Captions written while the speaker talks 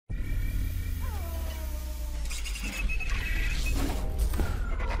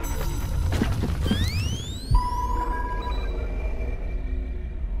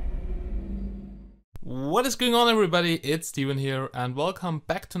What is going on, everybody? It's Steven here and welcome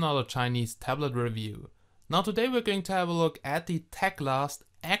back to another Chinese tablet review. Now today we're going to have a look at the Teclast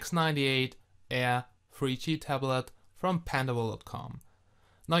X98 Air 3G tablet from pandaville.com.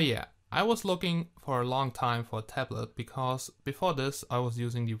 Now I was looking for a long time for a tablet because before this I was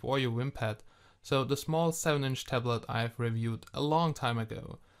using the Voyo WinPad, so the small 7-inch tablet I've reviewed a long time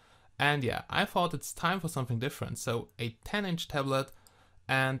ago. And I thought it's time for something different, so a 10-inch tablet.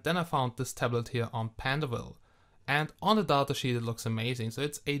 And then I found this tablet here on Pandaville. And on the datasheet it looks amazing. So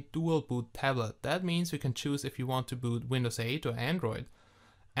it's a dual boot tablet. That means you can choose if you want to boot Windows 8 or Android.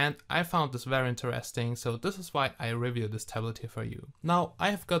 And I found this very interesting, so this is why I reviewed this tablet here for you. Now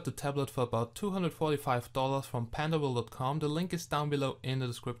I have got the tablet for about $245 from pandaville.com. The link is down below in the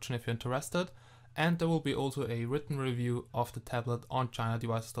description if you're interested. And there will be also a written review of the tablet on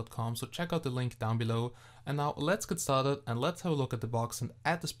chinadevices.com, so check out the link down below. And now let's get started and let's have a look at the box and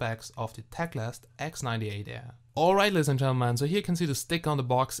at the specs of the Teclast X98 Air. Alright, ladies and gentlemen, so here you can see the stick on the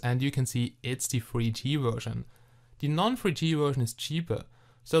box and you can see it's the 3G version. The non-3G version is cheaper.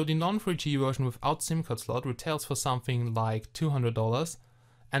 So the non-3G version without SIM card slot retails for something like $200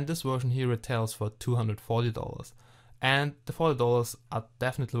 and this version here retails for $240. And the $40 are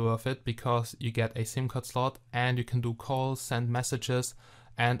definitely worth it because you get a SIM card slot and you can do calls, send messages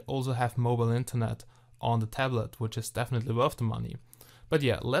and also have mobile internet on the tablet, which is definitely worth the money. But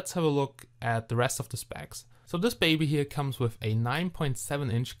let's have a look at the rest of the specs. So this baby here comes with a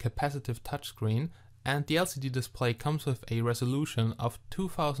 9.7-inch capacitive touchscreen and the LCD display comes with a resolution of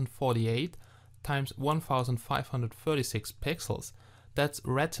 2048 x 1536 pixels. That's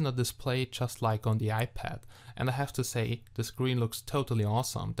Retina display just like on the iPad, and I have to say the screen looks totally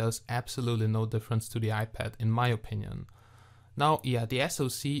awesome. There's absolutely no difference to the iPad in my opinion. Now the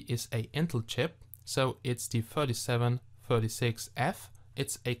SoC is a Intel chip, so it's the 3736F.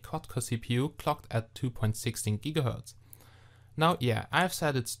 It's a quad-core CPU clocked at 2.16 GHz. Now I've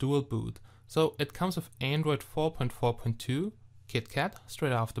said it's dual boot, so it comes with Android 4.4.2 KitKat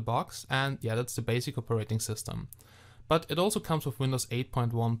straight out of the box, and that's the basic operating system. But it also comes with Windows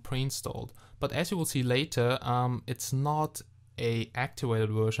 8.1 pre-installed. But as you will see later, it's not a activated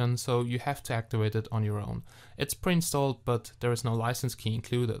version, so you have to activate it on your own. It's pre-installed, but there is no license key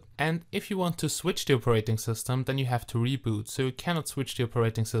included. And if you want to switch the operating system, then you have to reboot, so you cannot switch the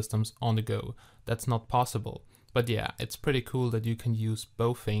operating systems on the go. That's not possible. But it's pretty cool that you can use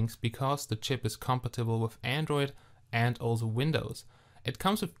both things because the chip is compatible with Android and also Windows. It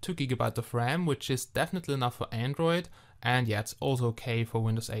comes with 2 GB of RAM, which is definitely enough for Android, and it's also okay for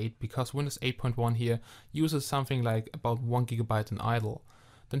Windows 8 because Windows 8.1 here uses something like about 1 GB in idle.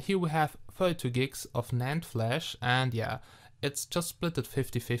 Then here we have 32 gigs of NAND flash, and it's just split at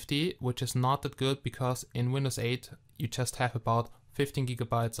 50-50, which is not that good because in Windows 8 you just have about 15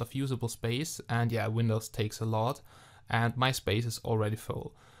 GB of usable space, and Windows takes a lot, and my space is already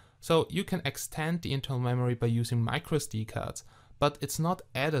full. So you can extend the internal memory by using microSD cards. But it's not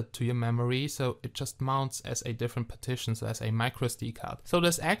added to your memory, so it just mounts as a different partition, so as a microSD card. So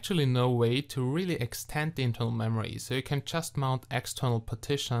there's actually no way to really extend the internal memory, so you can just mount external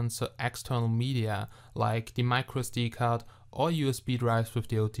partitions, so external media, like the microSD card or USB drives with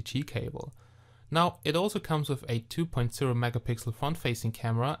the OTG cable. Now, it also comes with a 2.0 megapixel front-facing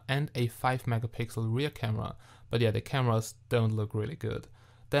camera and a 5 megapixel rear camera, but the cameras don't look really good.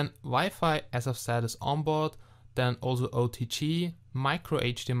 Then Wi-Fi, as I've said, is on board. Then also OTG, micro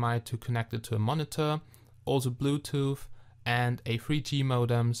HDMI to connect it to a monitor, also Bluetooth and a 3G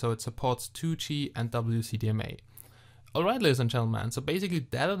modem, so it supports 2G and WCDMA. Alright, ladies and gentlemen, so basically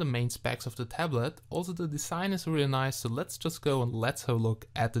that are the main specs of the tablet. Also the design is really nice, so let's just go and let's have a look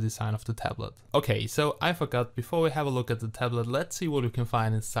at the design of the tablet. Okay, so I forgot, before we have a look at the tablet, let's see what we can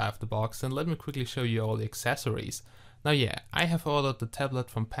find inside of the box and let me quickly show you all the accessories. Now I have ordered the tablet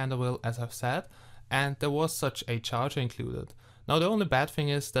from Pandaville, as I've said, and there was such a charger included. Now the only bad thing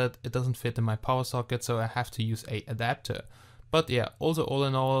is that it doesn't fit in my power socket, so I have to use a adapter. But also all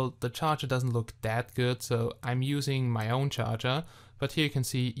in all, the charger doesn't look that good, so I'm using my own charger. But here you can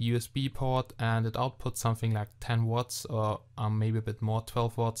see USB port and it outputs something like 10 watts or maybe a bit more,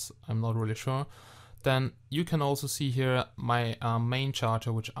 12 watts, I'm not really sure. Then you can also see here my main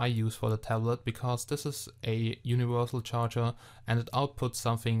charger, which I use for the tablet, because this is a universal charger and it outputs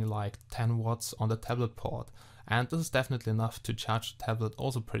something like 10 watts on the tablet port. And this is definitely enough to charge the tablet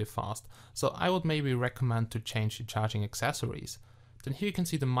also pretty fast. So I would maybe recommend to change the charging accessories. Then here you can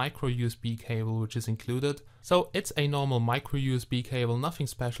see the micro USB cable which is included. So it's a normal micro USB cable, nothing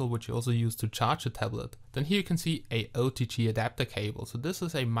special, which you also use to charge the tablet. Then here you can see a OTG adapter cable. So this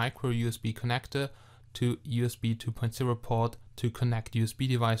is a micro USB connector to USB 2.0 port to connect USB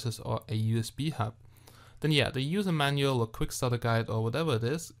devices or a USB hub. then yeah, the user manual or quick starter guide or whatever it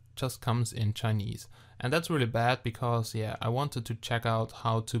is just comes in Chinese. And that's really bad because yeah, I wanted to check out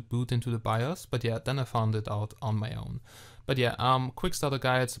how to boot into the BIOS, but yeah, then I found it out on my own. But yeah, quick starter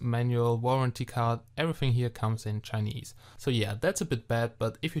guides, manual, warranty card, everything here comes in Chinese. So yeah, that's a bit bad,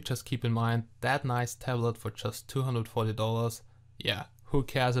 but if you just keep in mind that nice tablet for just $240, yeah, who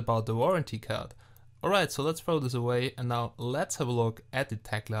cares about the warranty card? Alright, so let's throw this away and now let's have a look at the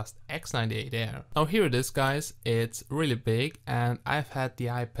Teclast X98 Air. Now here it is, guys, it's really big and I've had the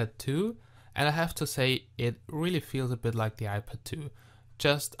iPad 2 and I have to say it really feels a bit like the iPad 2.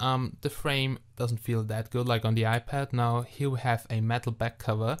 Just the frame doesn't feel that good like on the iPad. Now here we have a metal back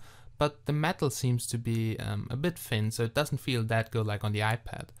cover, but the metal seems to be a bit thin, so it doesn't feel that good like on the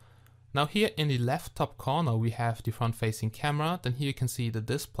iPad. Now here in the left top corner we have the front facing camera, then here you can see the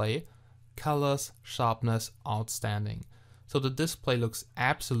display. Colors, sharpness, outstanding. So the display looks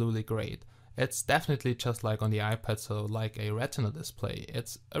absolutely great. It's definitely just like on the iPad, so like a Retina display.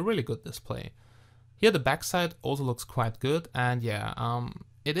 It's a really good display. Here the backside also looks quite good, and yeah,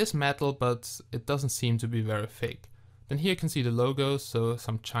 it is metal, but it doesn't seem to be very thick. Then here you can see the logo, so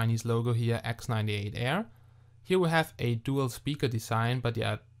some Chinese logo here, X98 Air. Here we have a dual speaker design, but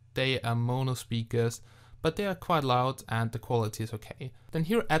yeah, they are mono speakers, but they are quite loud and the quality is okay. Then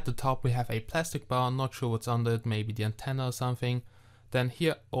here at the top we have a plastic bar, not sure what's under it, maybe the antenna or something. Then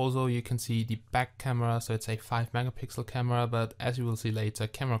here also you can see the back camera, so it's a 5 megapixel camera, but as you will see later,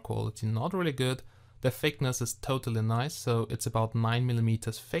 camera quality not really good. The thickness is totally nice, so it's about 9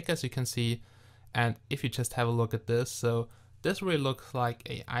 millimeters thick as you can see. And if you just have a look at this, so this really looks like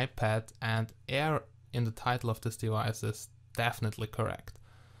an iPad, and Air in the title of this device is definitely correct.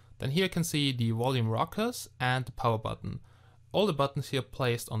 Then here you can see the volume rockers and the power button. All the buttons here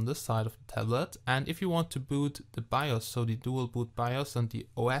placed on this side of the tablet, and if you want to boot the BIOS, so the dual boot BIOS and the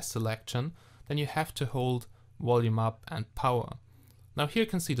OS selection, then you have to hold volume up and power. Now here you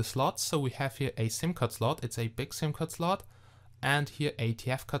can see the slots, so we have here a SIM card slot, it's a big SIM card slot, and here a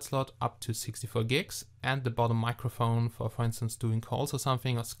TF card slot up to 64 gigs, and the bottom microphone for instance doing calls or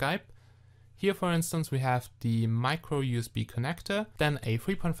something or Skype. Here for instance we have the micro USB connector, then a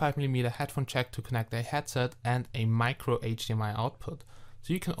 3.5mm headphone jack to connect a headset and a micro HDMI output.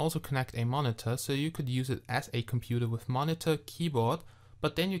 So you can also connect a monitor, so you could use it as a computer with monitor, keyboard,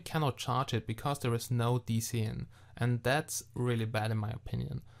 but then you cannot charge it because there is no DC in, and that's really bad in my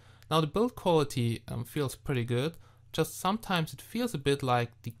opinion. Now the build quality feels pretty good, just sometimes it feels a bit like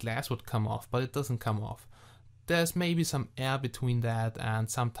the glass would come off, but it doesn't come off. There's maybe some air between that and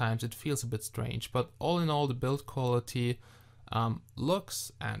sometimes it feels a bit strange, but all in all the build quality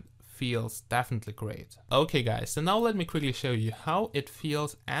looks and feels definitely great. Okay guys, so now let me quickly show you how it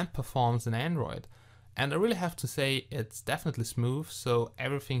feels and performs in Android. And I really have to say it's definitely smooth, so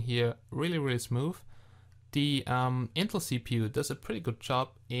everything here really smooth. The Intel CPU does a pretty good job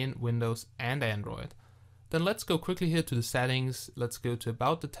in Windows and Android. Then let's go quickly here to the settings. Let's go to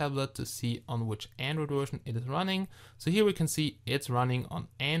about the tablet to see on which Android version it is running. So here we can see it's running on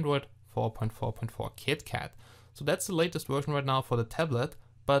Android 4.4.4 KitKat. So that's the latest version right now for the tablet,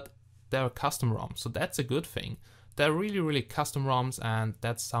 but there are custom ROMs, so that's a good thing. They're really custom ROMs and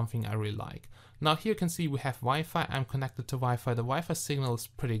that's something I really like. Now here you can see we have Wi-Fi. I'm connected to Wi-Fi. The Wi-Fi signal is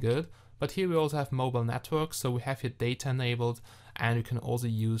pretty good, but here we also have mobile networks, so we have here data enabled, and you can also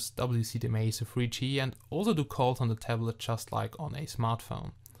use WCDMA, so 3G, and also do calls on the tablet just like on a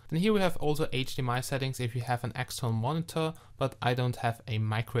smartphone. Then here we have also HDMI settings if you have an external monitor, but I don't have a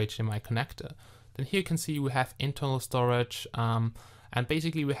micro HDMI connector. Then here you can see we have internal storage, and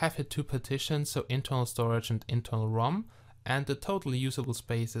basically we have here two partitions, so internal storage and internal ROM, and the total usable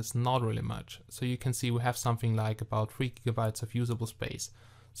space is not really much. So you can see we have something like about 3 GB of usable space.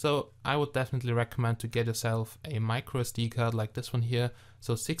 So I would definitely recommend to get yourself a micro SD card like this one here,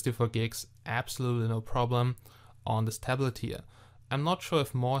 so 64 gigs, absolutely no problem on this tablet here. I'm not sure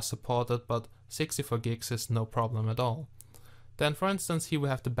if more is supported, but 64 gigs is no problem at all. Then for instance here we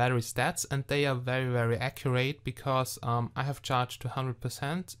have the battery stats, and they are very accurate because I have charged to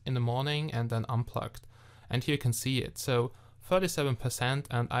 100% in the morning and then unplugged. And here you can see it, so 37%,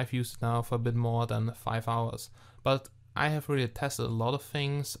 and I've used it now for a bit more than 5 hours. But I have really tested a lot of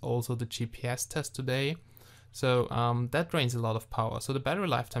things, also the GPS test today, so that drains a lot of power, so the battery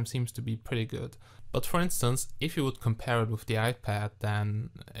lifetime seems to be pretty good. But for instance, if you would compare it with the iPad, then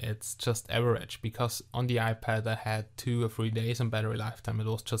it's just average, because on the iPad I had 2 or 3 days on battery lifetime, it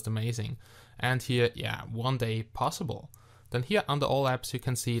was just amazing. And here, yeah, 1 day possible. Then here under all apps you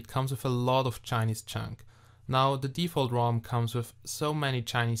can see it comes with a lot of Chinese junk. Now the default ROM comes with so many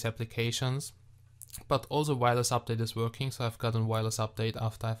Chinese applications, but also wireless update is working, so I've got a wireless update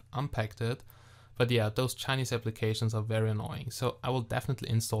after I've unpacked it. But yeah, those Chinese applications are very annoying, so I will definitely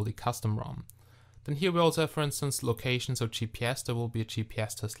install the custom ROM. Then here we also have, for instance, locations or GPS. There will be a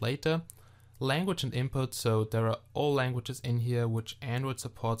GPS test later. Language and input, so there are all languages in here which Android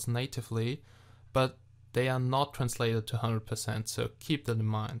supports natively, but they are not translated to 100%, so keep that in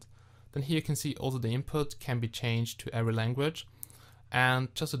mind. Then here you can see also the input can be changed to every language,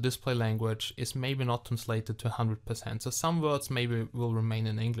 and just a display language is maybe not translated to 100%. So some words maybe will remain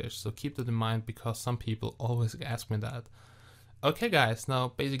in English, so keep that in mind because some people always ask me that. Okay guys, now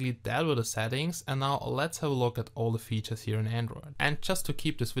basically that were the settings, and now let's have a look at all the features here in Android. And just to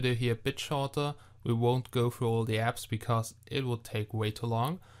keep this video here a bit shorter, we won't go through all the apps because it would take way too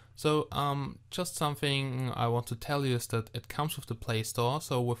long. So just something I want to tell you is that it comes with the Play Store,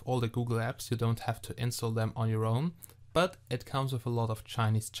 so with all the Google apps you don't have to install them on your own, but it comes with a lot of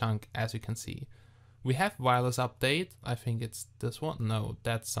Chinese junk, as you can see. We have wireless update, I think it's this one, no,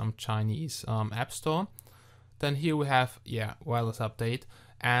 that's some Chinese app store. Then here we have, yeah, wireless update,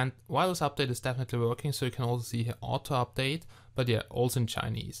 and wireless update is definitely working, so you can also see here auto update, but yeah, also in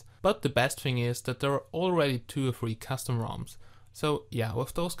Chinese. But the best thing is that there are already 2 or 3 custom ROMs. So yeah,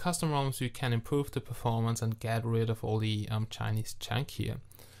 with those custom ROMs you can improve the performance and get rid of all the Chinese junk here.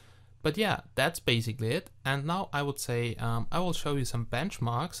 But yeah, that's basically it, and now I would say I will show you some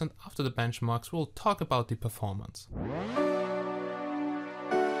benchmarks, and after the benchmarks we'll talk about the performance.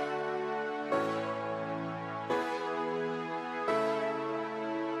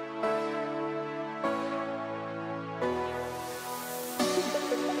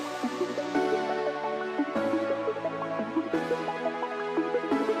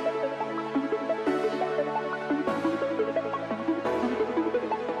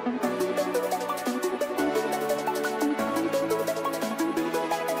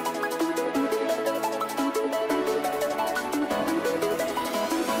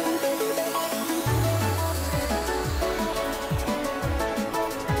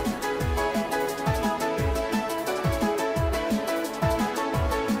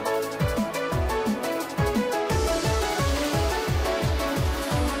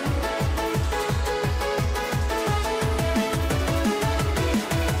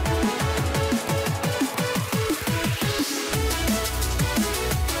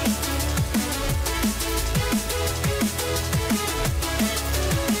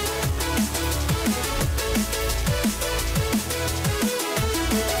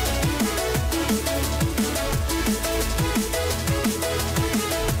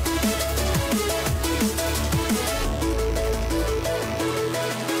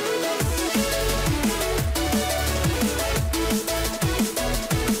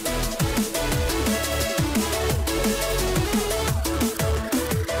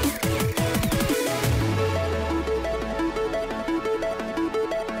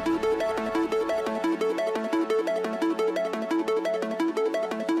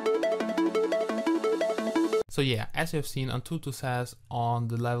 So yeah, as you have seen, Antutu says on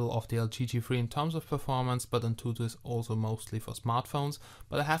the level of the LG G3 in terms of performance, but Antutu is also mostly for smartphones.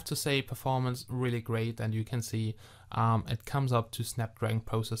 But I have to say performance really great, and you can see it comes up to Snapdragon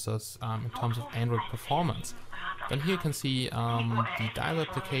processors in terms of Android performance. Then here you can see the dial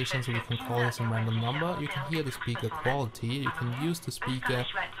application, so we can call this a random number. You can hear the speaker quality, you can use the speaker,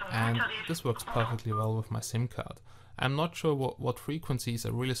 and this works perfectly well with my SIM card. I'm not sure what frequencies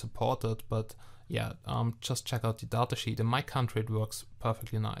are really supported, but yeah, just check out the datasheet. In my country it works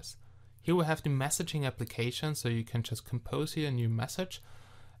perfectly nice. Here we have the messaging application, so you can just compose here a new message,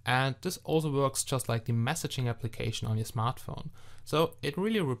 and this also works just like the messaging application on your smartphone. So it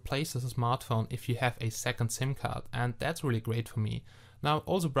really replaces a smartphone if you have a second SIM card, and that's really great for me. Now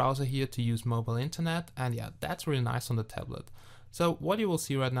also browser here to use mobile internet, and yeah, that's really nice on the tablet. So what you will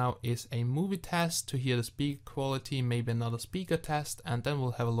see right now is a movie test to hear the speaker quality, maybe another speaker test, and then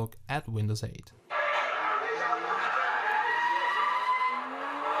we'll have a look at Windows 8.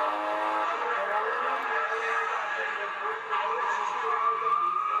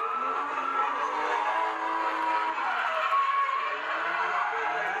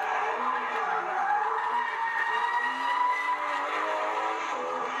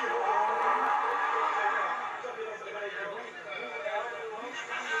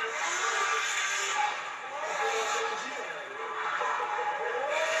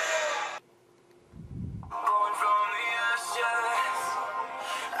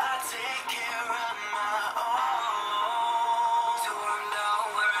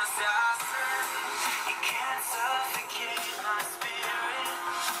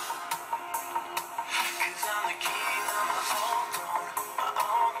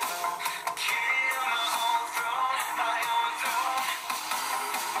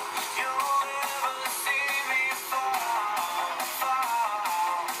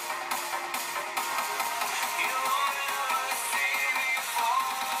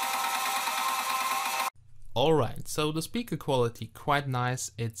 Alright, so the speaker quality quite nice.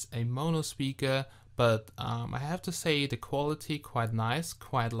 It's a mono speaker, but I have to say the quality quite nice,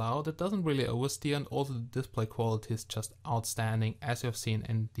 quite loud. It doesn't really oversteer, and also the display quality is just outstanding, as you've seen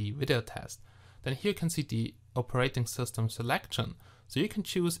in the video test. Then here you can see the operating system selection. So you can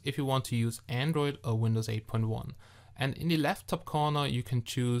choose if you want to use Android or Windows 8.1. And in the left top corner you can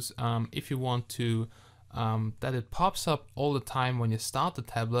choose if you want to that it pops up all the time when you start the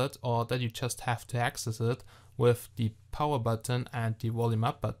tablet, or that you just have to access it with the power button and the volume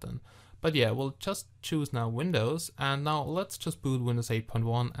up button. But yeah, we'll just choose now Windows, and now let's just boot Windows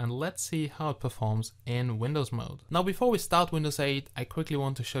 8.1 and let's see how it performs in Windows mode. Now before we start Windows 8, I quickly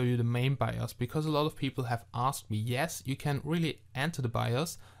want to show you the main BIOS, because a lot of people have asked me. Yes, you can really enter the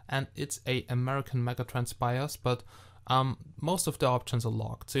BIOS, and it's a American Megatrends BIOS, but most of the options are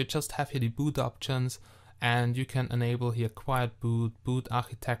locked. So you just have here the boot options, and you can enable here quiet boot, boot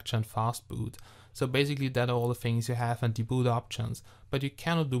architecture, and fast boot. So basically that are all the things you have and the boot options, but you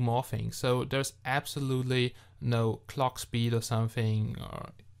cannot do more things. So there's absolutely no clock speed or something.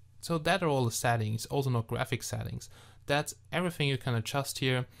 So that are all the settings, also no graphic settings. That's everything you can adjust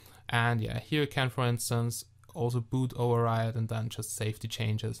here. And yeah, here you can, for instance, also boot override and then just save the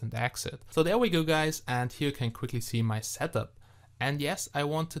changes and exit. So there we go, guys, and here you can quickly see my setup. And yes, I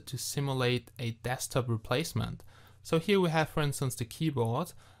wanted to simulate a desktop replacement. So here we have, for instance, the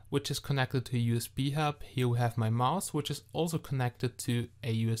keyboard, which is connected to a USB hub. Here we have my mouse, which is also connected to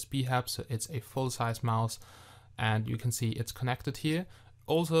a USB hub, so it's a full-size mouse, and you can see it's connected here.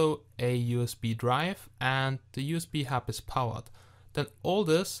 Also a USB drive, and the USB hub is powered. Then all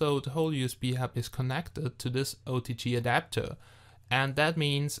this, so the whole USB hub is connected to this OTG adapter. And that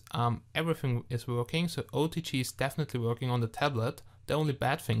means everything is working, so OTG is definitely working on the tablet. The only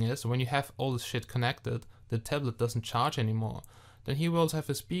bad thing is when you have all this shit connected, the tablet doesn't charge anymore. Then here we also have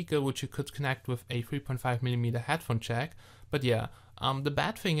a speaker which you could connect with a 3.5mm headphone jack. But yeah, the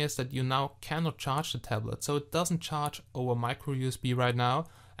bad thing is that you now cannot charge the tablet, so it doesn't charge over micro USB right now,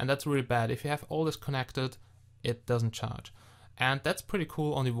 and that's really bad. If you have all this connected, it doesn't charge. And that's pretty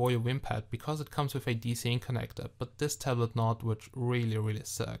cool on the Voyo Wimpad, because it comes with a DC-in connector, but this tablet not, which really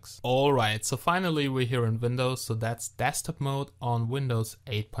sucks. Alright, so finally we're here in Windows, so that's desktop mode on Windows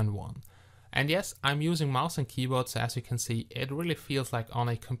 8.1. And yes, I'm using mouse and keyboard, so as you can see, it really feels like on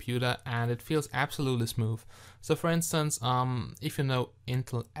a computer, and it feels absolutely smooth. So for instance, if you know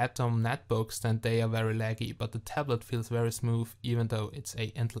Intel Atom netbooks, then they are very laggy, but the tablet feels very smooth, even though it's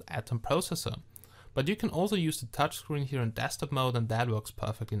a Intel Atom processor. But you can also use the touchscreen here in desktop mode, and that works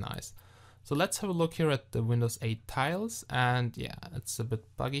perfectly nice. So let's have a look here at the Windows 8 tiles, and yeah, it's a bit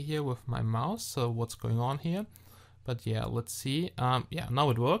buggy here with my mouse, so what's going on here? But yeah, let's see. Yeah, now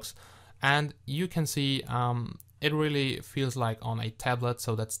it works. And you can see it really feels like on a tablet,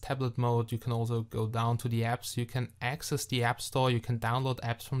 so that's tablet mode. You can also go down to the apps, you can access the App Store, you can download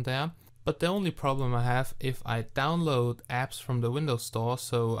apps from there. But the only problem I have, if I download apps from the Windows Store,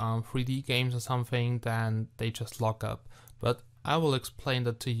 so 3D games or something, then they just lock up. But I will explain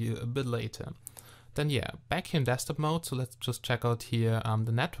that to you a bit later. Then yeah, back here in desktop mode, so let's just check out here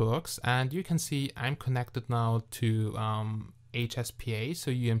the networks, and you can see I'm connected now to HSPA,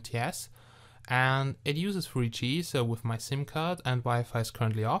 so UMTS, and it uses 3G, so with my SIM card, and Wi-Fi is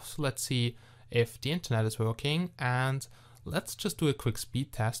currently off. So let's see if the internet is working, and let's just do a quick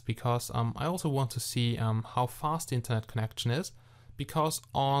speed test, because I also want to see how fast the internet connection is, because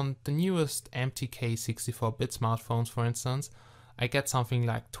on the newest MTK 64-bit smartphones, for instance, I get something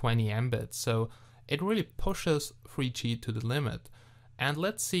like 20 Mbits, so it really pushes 3G to the limit. And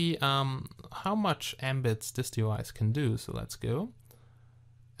let's see how much Mbits this device can do. So let's go.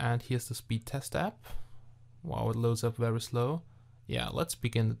 And here's the speed test app. Wow, it loads up very slow. Yeah, let's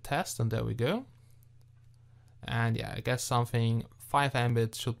begin the test, and there we go. And yeah, I guess something 5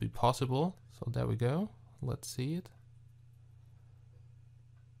 Mbits should be possible. So there we go. Let's see it.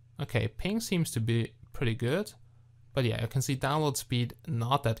 Okay, ping seems to be pretty good. But yeah, you can see download speed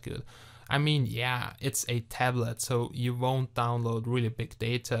not that good. I mean, yeah, it's a tablet, so you won't download really big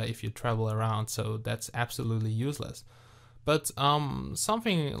data if you travel around, so that's absolutely useless. But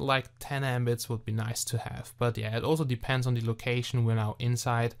something like 10 Mbits would be nice to have. But yeah, it also depends on the location we're now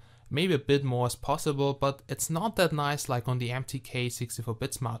inside. Maybe a bit more is possible, but it's not that nice like on the MTK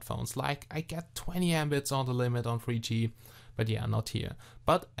 64-bit smartphones. Like, I get 20 Mbits on the limit on 3G, but yeah, not here.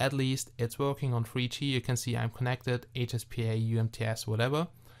 But at least it's working on 3G. You can see I'm connected, HSPA, UMTS, whatever.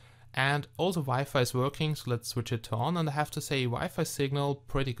 And also Wi-Fi is working, so let's switch it to on, and I have to say Wi-Fi signal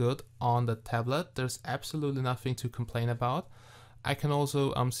pretty good on the tablet. There's absolutely nothing to complain about. I can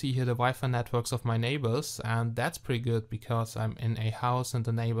also see here the Wi-Fi networks of my neighbors, and that's pretty good because I'm in a house and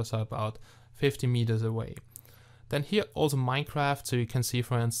the neighbors are about 50 meters away. Then here also Minecraft, so you can see,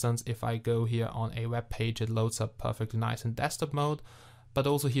 for instance, if I go here on a web page, it loads up perfectly nice in desktop mode, but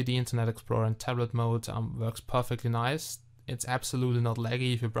also here the Internet Explorer in tablet mode works perfectly nice. It's absolutely not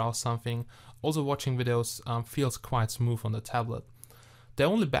laggy if you browse something. Also watching videos feels quite smooth on the tablet. The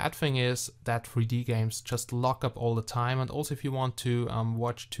only bad thing is that 3D games just lock up all the time, and also if you want to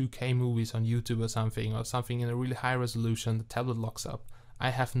watch 2K movies on YouTube or something in a really high resolution, the tablet locks up.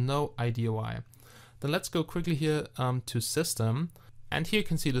 I have no idea why. Then let's go quickly here to system, and here you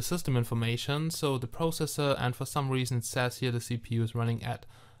can see the system information, so the processor, and for some reason it says here the CPU is running at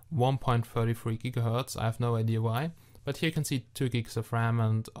 1.33 GHz, I have no idea why, but here you can see 2 gigs of RAM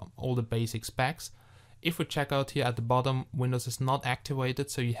and all the basic specs. If we check out here at the bottom, Windows is not activated,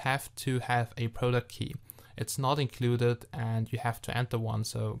 so you have to have a product key. It's not included and you have to enter one,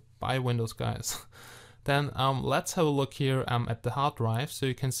 so buy Windows, guys. Then let's have a look here at the hard drive. So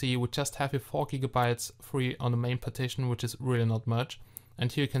you can see we just have here 4 GB free on the main partition, which is really not much.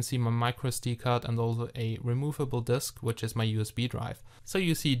 And here you can see my micro SD card and also a removable disk, which is my USB drive. So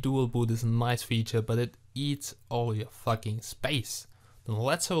you see dual boot is a nice feature, but it eats all your fucking space. Then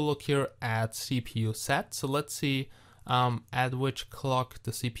let's have a look here at CPU set. So let's see at which clock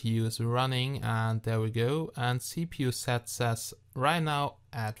the CPU is running, and there we go. And CPU set says right now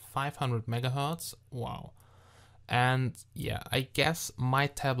at 500 MHz. Wow. And yeah, I guess my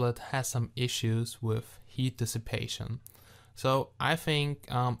tablet has some issues with heat dissipation. So I think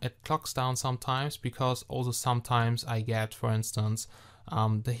it clocks down sometimes, because also sometimes I get, for instance,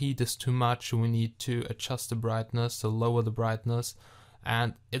 the heat is too much, we need to adjust the brightness, so lower the brightness.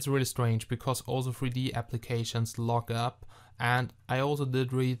 And it's really strange because also 3D applications lock up. And I also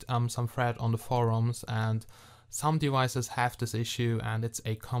did read some thread on the forums, and some devices have this issue, and it's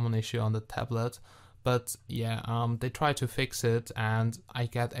a common issue on the tablet. But yeah, they try to fix it, and I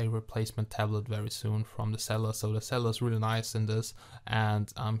get a replacement tablet very soon from the seller. So the seller is really nice in this,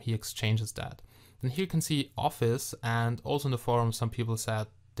 and he exchanges that. And here you can see Office, and also in the forum some people said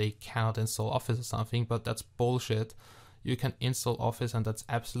they cannot install Office or something, but that's bullshit. You can install Office and that's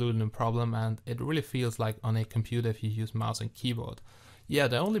absolutely no problem, and it really feels like on a computer if you use mouse and keyboard. Yeah,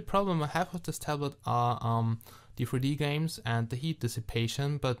 the only problem I have with this tablet are the 3D games and the heat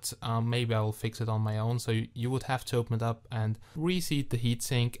dissipation, but maybe I will fix it on my own. So you would have to open it up and reseat the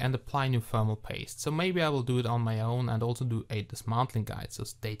heatsink and apply new thermal paste. So maybe I will do it on my own and also do a dismantling guide, so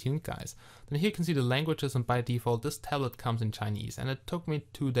stay tuned, guys. Then here you can see the languages, and by default this tablet comes in Chinese, and it took me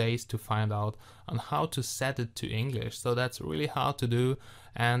 2 days to find out on how to set it to English. So that's really hard to do,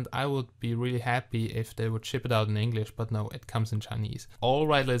 and I would be really happy if they would ship it out in English, but no, it comes in Chinese.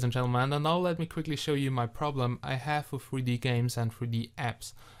 Alright, ladies and gentlemen, and now let me quickly show you my problem I have with 3D games and 3D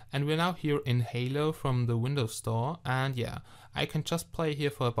apps. And we're now here in Halo from the Windows Store, and yeah, I can just play here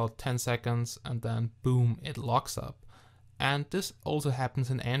for about 10 seconds and then boom, it locks up. And this also happens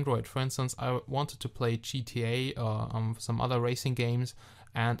in Android. For instance, I wanted to play GTA or some other racing games,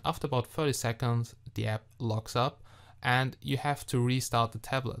 and after about 30 seconds the app locks up and you have to restart the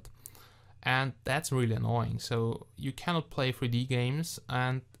tablet. And that's really annoying. So you cannot play 3D games,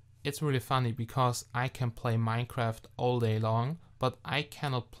 and it's really funny because I can play Minecraft all day long, but I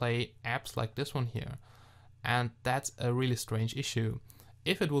cannot play apps like this one here. And that's a really strange issue.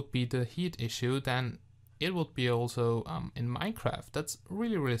 If it would be the heat issue, then it would be also in Minecraft. That's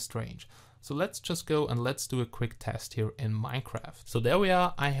really, really strange. So let's just go and let's do a quick test here in Minecraft. So there we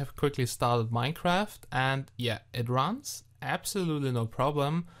are, I have quickly started Minecraft, and yeah, it runs, absolutely no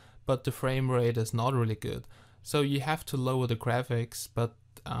problem, but the frame rate is not really good. So you have to lower the graphics, but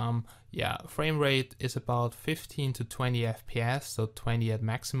yeah, frame rate is about 15 to 20 FPS, so 20 at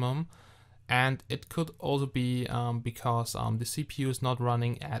maximum. And it could also be because the CPU is not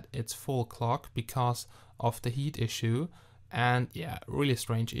running at its full clock because of the heat issue. And yeah, really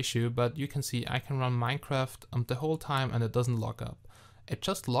strange issue, but you can see I can run Minecraft the whole time and it doesn't lock up. It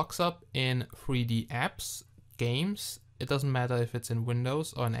just locks up in 3D apps, games. It doesn't matter if it's in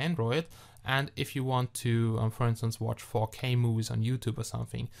Windows or in Android. And if you want to, for instance, watch 4K movies on YouTube or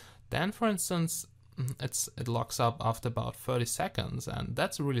something, then for instance, it locks up after about 30 seconds, and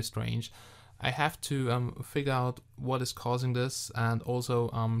that's really strange. I have to figure out what is causing this, and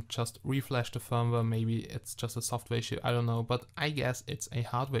also just refresh the firmware. Maybe it's just a software issue, I don't know, but I guess it's a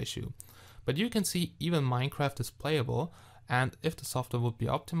hardware issue. But you can see even Minecraft is playable, and if the software would be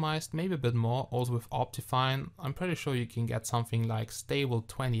optimized, maybe a bit more, also with Optifine, I'm pretty sure you can get something like stable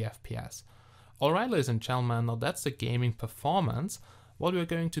 20 FPS. Alright, ladies and gentlemen, now that's the gaming performance. What we're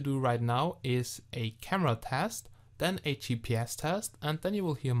going to do right now is a camera test, then a GPS test, and then you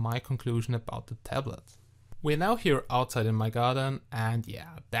will hear my conclusion about the tablet. We're now here outside in my garden, and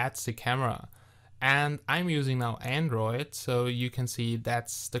yeah, that's the camera. And I'm using now Android, so you can see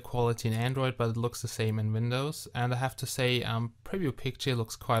that's the quality in Android, but it looks the same in Windows. And I have to say, preview picture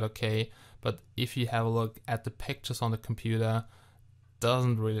looks quite okay, but if you have a look at the pictures on the computer,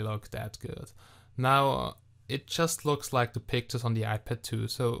 doesn't really look that good. Now, it just looks like the pictures on the iPad 2,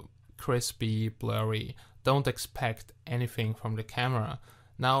 so crispy, blurry. Don't expect anything from the camera.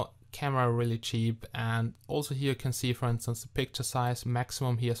 Now, camera really cheap, and also here you can see, for instance, the picture size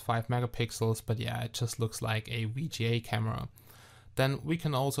maximum here is 5 megapixels, but yeah, it just looks like a VGA camera. Then we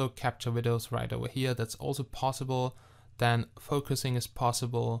can also capture videos right over here. That's also possible. Then focusing is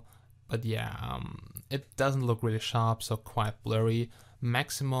possible, but yeah, it doesn't look really sharp, so quite blurry.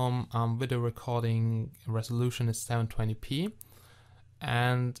 Maximum video recording resolution is 720p.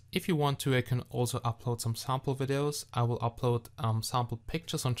 And if you want to, I can also upload some sample videos. I will upload sample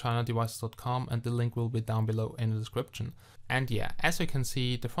pictures on chinadevices.com, and the link will be down below in the description. And yeah, as you can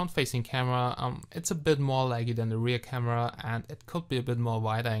see, the front-facing camera, it's a bit more laggy than the rear camera, and it could be a bit more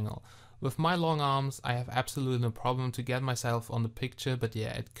wide angle. With my long arms, I have absolutely no problem to get myself on the picture, but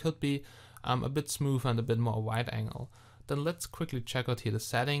yeah, it could be a bit smooth and a bit more wide angle. Then let's quickly check out here the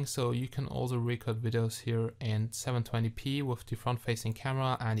settings. So you can also record videos here in 720p with the front-facing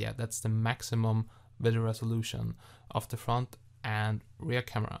camera, and yeah, that's the maximum video resolution of the front and rear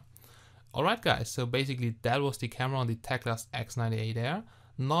camera. Alright guys, so basically that was the camera on the Teclast X98 Air.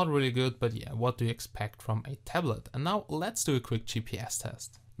 Not really good, but yeah, what do you expect from a tablet? And now let's do a quick GPS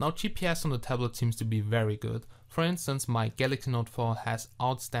test. Now GPS on the tablet seems to be very good. For instance, my Galaxy Note 4 has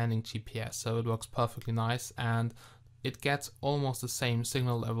outstanding GPS, so it works perfectly nice, and it gets almost the same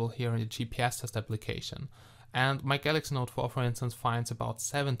signal level here in the GPS test application. And my Galaxy Note 4, for instance, finds about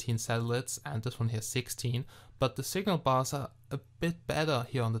 17 satellites, and this one here 16, but the signal bars are a bit better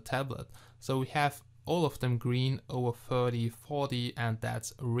here on the tablet. So we have all of them green, over 30, 40, and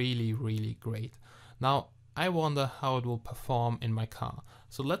that's really, really great. Now, I wonder how it will perform in my car.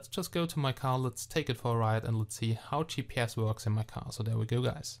 So let's just go to my car, let's take it for a ride, and let's see how GPS works in my car. So there we go,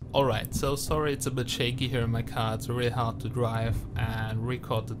 guys. Alright, so sorry it's a bit shaky here in my car. It's really hard to drive and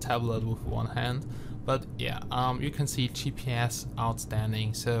record the tablet with one hand. But yeah, you can see GPS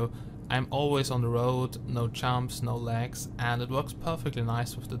outstanding. So I'm always on the road, no jumps, no lags, and it works perfectly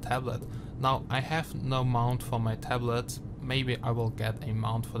nice with the tablet. Now, I have no mount for my tablet. Maybe I will get a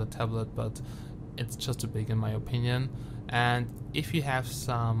mount for the tablet, but it's just too big in my opinion. And if you have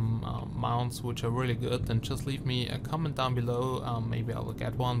some mounts which are really good, then just leave me a comment down below. Maybe I will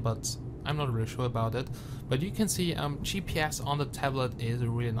get one, but I'm not really sure about it. But you can see GPS on the tablet is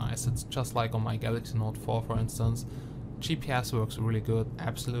really nice. It's just like on my Galaxy Note 4, for instance. GPS works really good,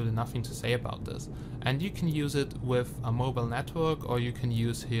 absolutely nothing to say about this. And you can use it with a mobile network, or you can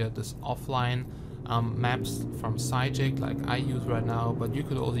use here this offline maps from Cyjik like I use right now, but you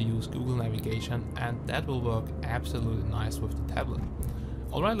could also use Google Navigation, and that will work absolutely nice with the tablet.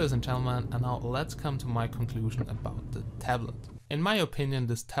 Alright, ladies and gentlemen, and now let's come to my conclusion about the tablet. In my opinion,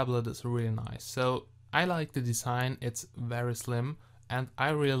 this tablet is really nice. So I like the design, it's very slim, and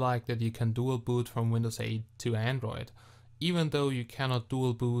I really like that you can dual boot from Windows 8 to Android. Even though you cannot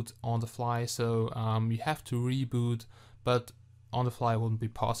dual boot on the fly, so you have to reboot, but on the fly wouldn't be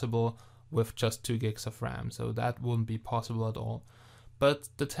possible with just 2 gigs of RAM, so that wouldn't be possible at all. But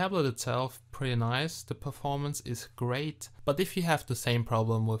the tablet itself, pretty nice, the performance is great, but if you have the same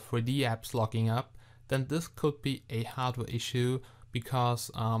problem with 3D apps locking up, then this could be a hardware issue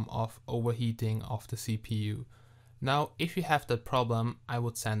because of overheating of the CPU. Now, if you have that problem, I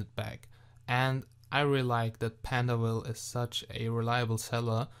would send it back. And I really like that Pandaville is such a reliable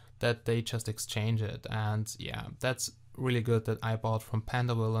seller that they just exchange it. And yeah, that's really good that I bought from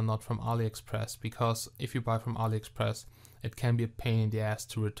Pandaville and not from AliExpress, because if you buy from AliExpress, it can be a pain in the ass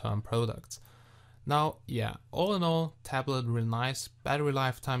to return products. Now, yeah, all in all, tablet really nice, battery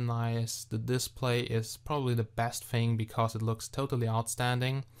lifetime nice, the display is probably the best thing because it looks totally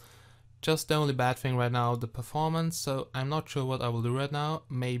outstanding. Just the only bad thing right now, the performance, so I'm not sure what I will do right now.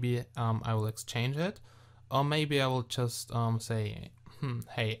 Maybe I will exchange it, or maybe I will just say,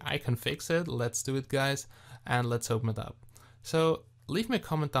 hey, I can fix it, let's do it guys, and let's open it up. So leave me a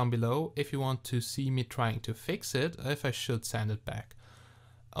comment down below if you want to see me trying to fix it, or if I should send it back.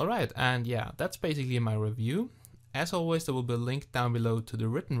 Alright, and yeah, that's basically my review. As always, there will be a link down below to the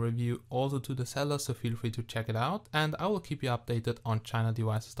written review, also to the seller, so feel free to check it out, and I will keep you updated on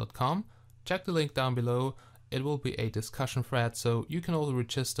chinadevices.com. Check the link down below, it will be a discussion thread, so you can also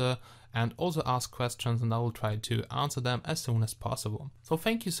register and also ask questions, and I will try to answer them as soon as possible. So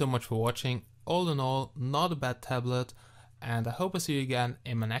thank you so much for watching. All in all, not a bad tablet, and I hope I see you again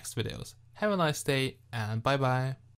in my next videos. Have a nice day, and bye bye.